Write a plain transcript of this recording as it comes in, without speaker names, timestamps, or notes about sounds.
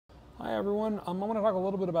Hi everyone, I want to talk a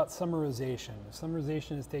little bit about summarization.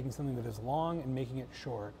 Summarization is taking something that is long and making it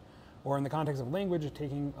short. Or in the context of language,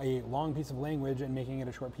 taking a long piece of language and making it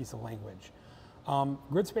a short piece of language.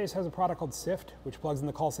 Gridspace has a product called Sift, which plugs in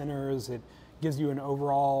the call centers. It gives you an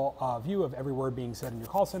overall view of every word being said in your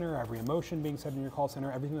call center, every emotion being said in your call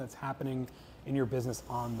center, everything that's happening in your business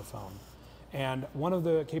on the phone. And one of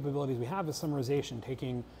the capabilities we have is summarization,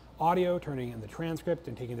 taking audio, turning it into transcript,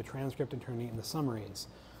 and taking the transcript and turning it into summaries.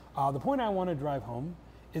 The point I want to drive home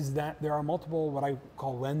is that there are multiple, what I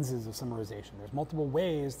call lenses of summarization. There's multiple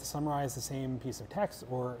ways to summarize the same piece of text,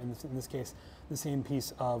 or in this case, the same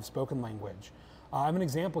piece of spoken language. I have an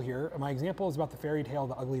example here. My example is about the fairy tale,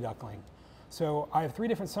 The Ugly Duckling. So I have three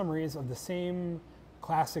different summaries of the same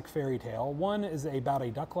classic fairy tale. One is about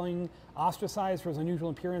a duckling ostracized for his unusual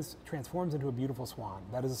appearance, transforms into a beautiful swan.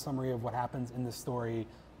 That is a summary of what happens in this story,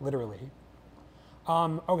 literally.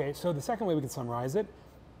 Okay, so the second way we can summarize it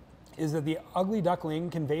is that the ugly duckling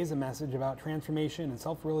conveys a message about transformation and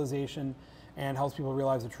self-realization and helps people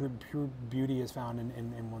realize that true beauty is found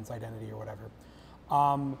in one's identity or whatever.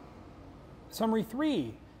 Summary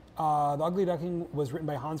 3, The Ugly Duckling was written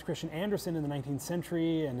by Hans Christian Andersen in the 19th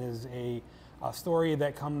century and is a story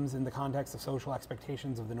that comes in the context of social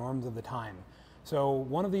expectations of the norms of the time. So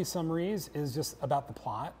one of these summaries is just about the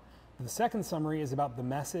plot. The second summary is about the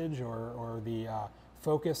message or the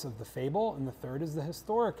focus of the fable, and the third is the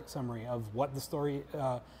historic summary of what the story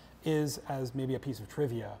is as maybe a piece of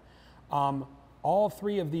trivia. All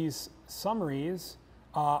three of these summaries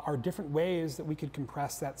are different ways that we could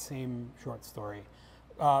compress that same short story.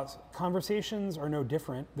 Conversations are no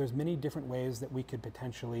different. There's many different ways that we could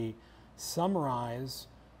potentially summarize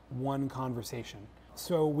one conversation.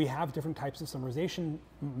 So we have different types of summarization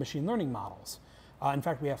machine learning models. In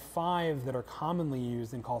fact, we have 5 that are commonly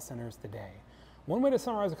used in call centers today. One way to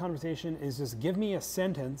summarize a conversation is just give me a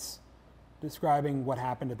sentence describing what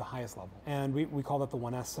happened at the highest level. And we call that the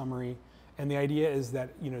 1S summary. And the idea is that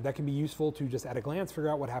that can be useful to just at a glance figure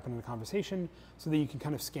out what happened in the conversation so that you can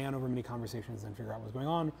kind of scan over many conversations and figure out what's going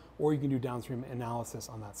on, or you can do downstream analysis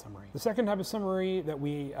on that summary. The second type of summary that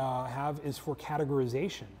we have is for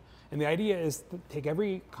categorization. And the idea is to take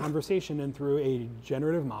every conversation and through a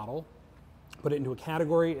generative model, put it into a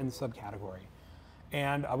category and subcategory.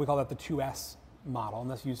 And we call that the 2S model, and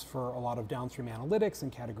that's used for a lot of downstream analytics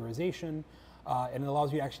and categorization, and it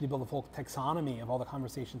allows you actually to build a full taxonomy of all the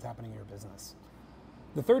conversations happening in your business.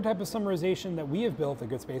 The third type of summarization that we have built at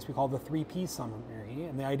Gridspace we call the 3P summary,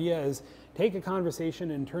 and the idea is take a conversation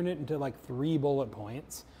and turn it into like 3 bullet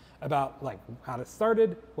points about like how it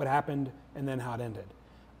started, what happened, and then how it ended.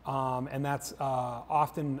 And that's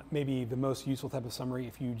often maybe the most useful type of summary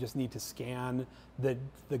if you just need to scan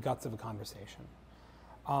the guts of a conversation.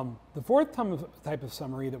 The fourth type of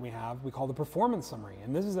summary that we have, we call the performance summary.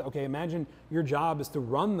 And this is, okay, imagine your job is to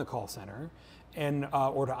run the call center and,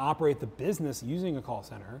 or to operate the business using a call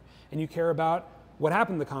center, and you care about what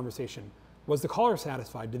happened in the conversation. Was the caller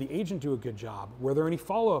satisfied? Did the agent do a good job? Were there any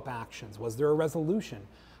follow-up actions? Was there a resolution?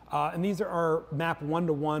 And these are mapped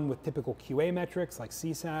one-to-one with typical QA metrics like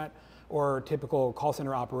CSAT, or typical call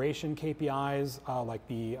center operation KPIs like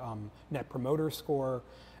the Net Promoter Score.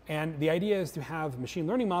 And the idea is to have machine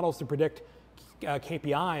learning models to predict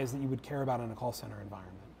KPIs that you would care about in a call center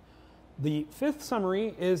environment. The fifth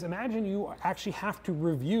summary is imagine you actually have to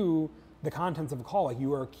review the contents of a call, like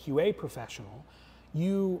you are a QA professional.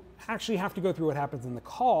 You actually have to go through what happens in the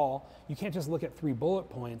call. You can't just look at 3 bullet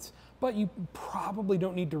points, but you probably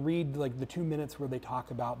don't need to read like the 2 minutes where they talk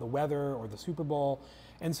about the weather or the Super Bowl.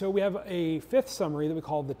 And so we have a fifth summary that we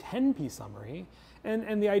call the 10P summary.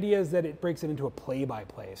 And the idea is that it breaks it into a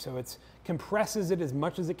play-by-play. So it compresses it as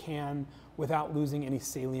much as it can without losing any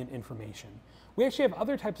salient information. We actually have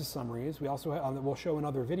other types of summaries we also have, that we'll show in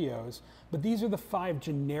other videos, but these are the 5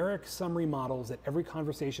 generic summary models that every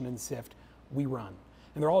conversation in Sift we run.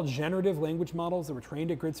 And they're all generative language models that were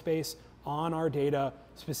trained at Gridspace on our data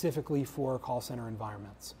specifically for call center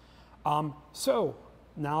environments. So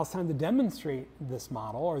now it's time to demonstrate this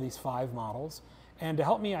model, or these 5 models. And to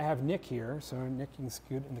help me, I have Nick here. So Nick can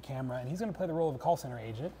scoot in the camera, and he's going to play the role of a call center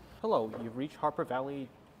agent. Hello, you've reached Harper Valley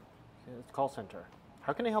Call Center.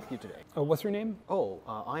 How can I help you today? Oh, what's your name? Oh,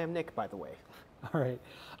 I am Nick, by the way. All right.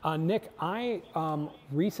 Nick, I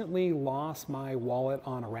recently lost my wallet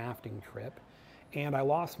on a rafting trip, and I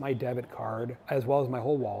lost my debit card as well as my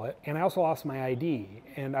whole wallet, and I also lost my ID.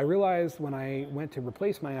 And I realized when I went to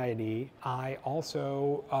replace my ID, I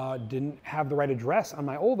also didn't have the right address on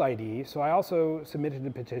my old ID, so I also submitted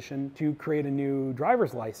a petition to create a new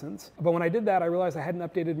driver's license. But when I did that, I realized I hadn't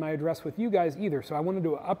updated my address with you guys either, so I wanted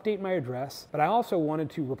to update my address, but I also wanted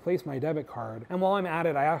to replace my debit card. And while I'm at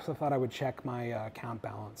it, I also thought I would check my account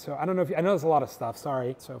balance. So I don't know if I know there's a lot of stuff,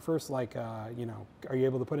 sorry. So first, like, you know, are you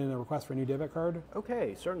able to put in a request for a new debit card?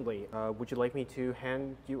 Okay, certainly. Would you like me to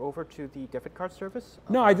hand you over to the debit card service?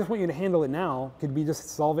 No, I just want you to handle it now. Could we just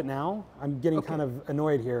solve it now? I'm getting kind of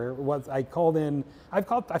annoyed here. I called in, I've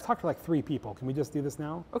talked to like 3 people. Can we just do this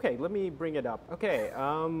now? Okay, let me bring it up. Okay,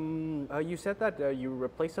 you said that you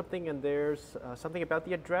replaced something and there's something about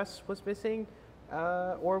the address was missing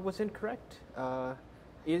or was incorrect.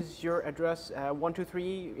 Is your address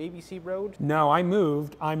 123 ABC Road? No, I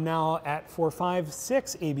moved. I'm now at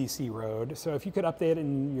 456 ABC Road. So if you could update it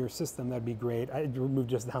in your system, that'd be great. I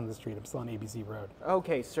moved just down the street. I'm still on ABC Road.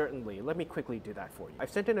 Okay, certainly. Let me quickly do that for you.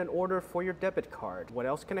 I've sent in an order for your debit card. What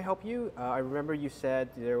else can I help you? I remember you said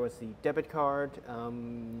there was the debit card.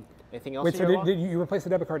 Anything else? Wait, so did you replace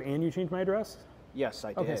the debit card and you changed my address? Yes, I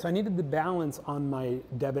did. Okay, so I needed the balance on my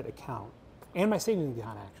debit account and my savings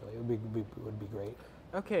account. Actually, it would be great.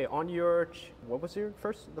 Okay, on your, what was the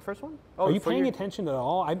first one? Oh, are you paying attention at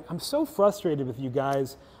all? I'm so frustrated with you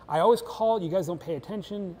guys. I always call, you guys don't pay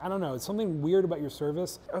attention. I don't know, it's something weird about your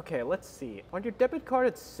service. Okay, let's see. On your debit card,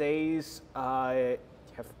 it says you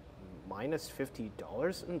have minus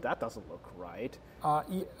 $50. That doesn't look right.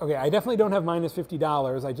 Okay, I definitely don't have minus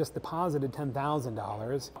 $50. I just deposited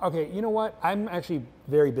 $10,000. Okay, you know what? I'm actually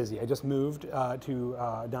very busy. I just moved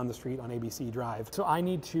to down the street on ABC Drive, so I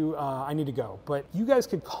need to go. But you guys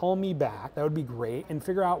could call me back. That would be great, and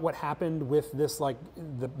figure out what happened with this, like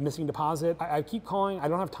the missing deposit. I keep calling. I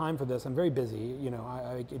don't have time for this. I'm very busy. You know,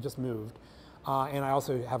 I just moved. And I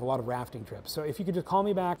also have a lot of rafting trips. So if you could just call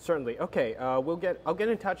me back. Certainly. Okay. I'll get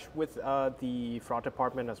in touch with the fraud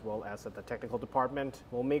department as well as the technical department.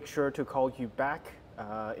 We'll make sure to call you back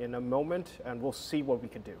in a moment, and we'll see what we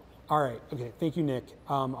can do. All right. Okay. Thank you, Nick.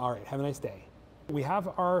 All right. Have a nice day. We have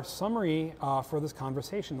our summary for this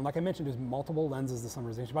conversation. And like I mentioned, there's multiple lenses to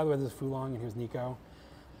summarization. By the way, this is Fulong, and here's Nico.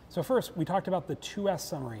 So first, we talked about the 2S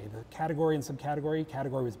summary, the category and subcategory.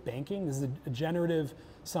 Category was banking. This is a generative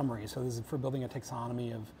summary. So this is for building a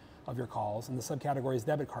taxonomy of your calls. And the subcategory is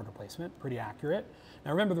debit card replacement, pretty accurate.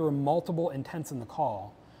 Now remember, there were multiple intents in the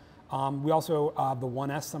call. We also have the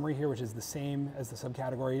 1S summary here, which is the same as the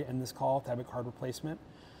subcategory in this call, debit card replacement.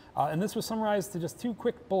 And this was summarized to just 2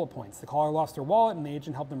 quick bullet points. The caller lost their wallet and the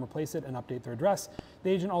agent helped them replace it and update their address. The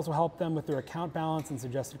agent also helped them with their account balance and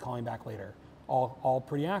suggested calling back later. All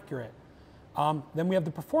pretty accurate. Then we have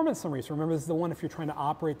the performance summary. So remember, this is the one if you're trying to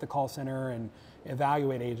operate the call center and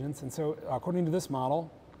evaluate agents. And so according to this model,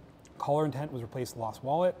 caller intent was replace the lost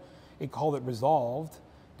wallet. It called it resolved.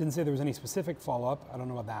 Didn't say there was any specific follow-up. I don't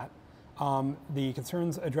know about that. The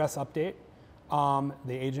concerns address update.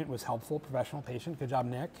 The agent was helpful, professional, patient. Good job,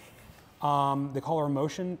 Nick. The caller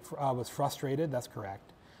emotion was frustrated. That's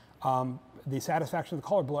correct. The satisfaction of the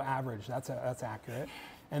caller below average. That's accurate.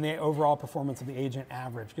 And the overall performance of the agent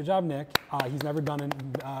average. Good job, Nick. He's never done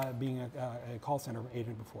being a call center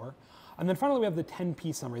agent before. And then finally, we have the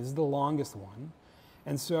 10P summary. This is the longest one.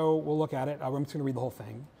 And so we'll look at it. I'm just going to read the whole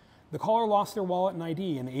thing. The caller lost their wallet and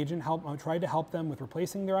ID, and the agent tried to help them with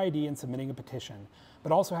replacing their ID and submitting a petition,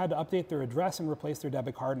 but also had to update their address and replace their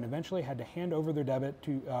debit card, and eventually had to hand over their debit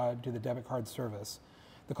to the debit card service.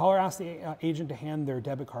 The caller asked the agent to hand their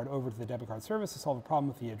debit card over to the debit card service to solve a problem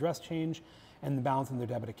with the address change and the balance in their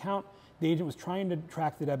debit account. The agent was trying to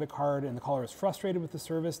track the debit card, and the caller is frustrated with the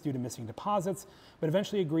service due to missing deposits, but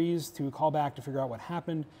eventually agrees to call back to figure out what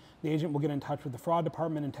happened. The agent will get in touch with the fraud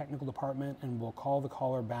department and technical department and will call the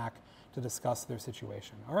caller back to discuss their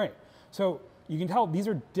situation. All right, so you can tell these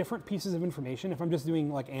are different pieces of information. If I'm just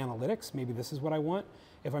doing like analytics, maybe this is what I want.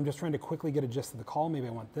 If I'm just trying to quickly get a gist of the call, maybe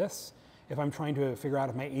I want this. If I'm trying to figure out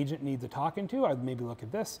if my agent needs a talking to, I'd maybe look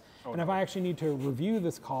at this. Okay. And if I actually need to review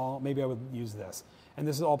this call, maybe I would use this. And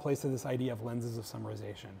this is all plays to this idea of lenses of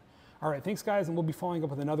summarization. All right, thanks guys, and we'll be following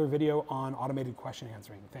up with another video on automated question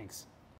answering. Thanks.